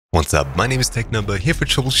What's up, my name is TechNumber here for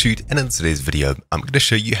Troubleshoot, and in today's video, I'm going to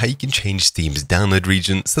show you how you can change Steam's download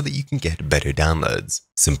region so that you can get better downloads.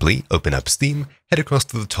 Simply open up Steam, head across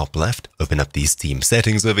to the top left, open up the Steam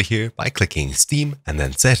settings over here by clicking Steam and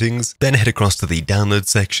then Settings, then head across to the Download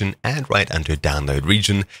section and right under Download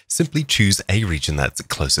Region, simply choose a region that's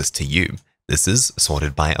closest to you. This is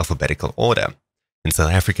sorted by alphabetical order. In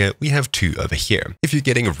South Africa, we have 2 over here. If you're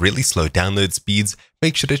getting really slow download speeds,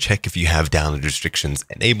 make sure to check if you have download restrictions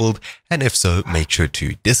enabled, and if so, make sure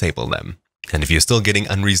to disable them. And if you're still getting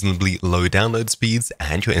unreasonably low download speeds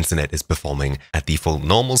and your internet is performing at the full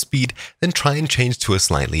normal speed, then try and change to a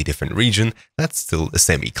slightly different region that's still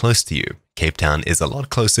semi-close to you. Cape Town is a lot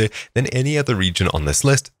closer than any other region on this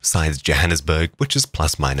list besides Johannesburg, which is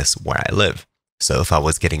plus minus where I live. So if I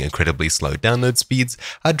was getting incredibly slow download speeds,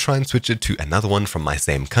 I'd try and switch it to another one from my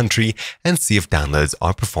same country and see if downloads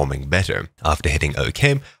are performing better. After hitting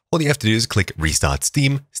OK, all you have to do is click Restart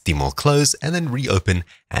Steam, Steam will close, and then reopen,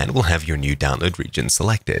 and we'll have your new download region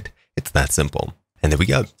selected. It's that simple. And there we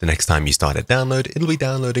go. The next time you start a download, it'll be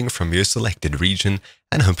downloading from your selected region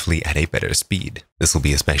and hopefully at a better speed. This will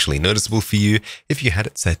be especially noticeable for you if you had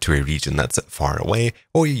it set to a region that's far away,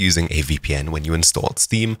 or you're using a VPN when you installed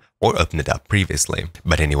Steam or opened it up previously.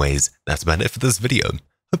 But anyways, that's about it for this video.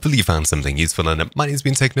 Hopefully you found something useful in it. My name's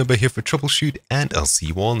been TechNumber here for Troubleshoot, and I'll see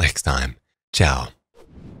you all next time. Ciao.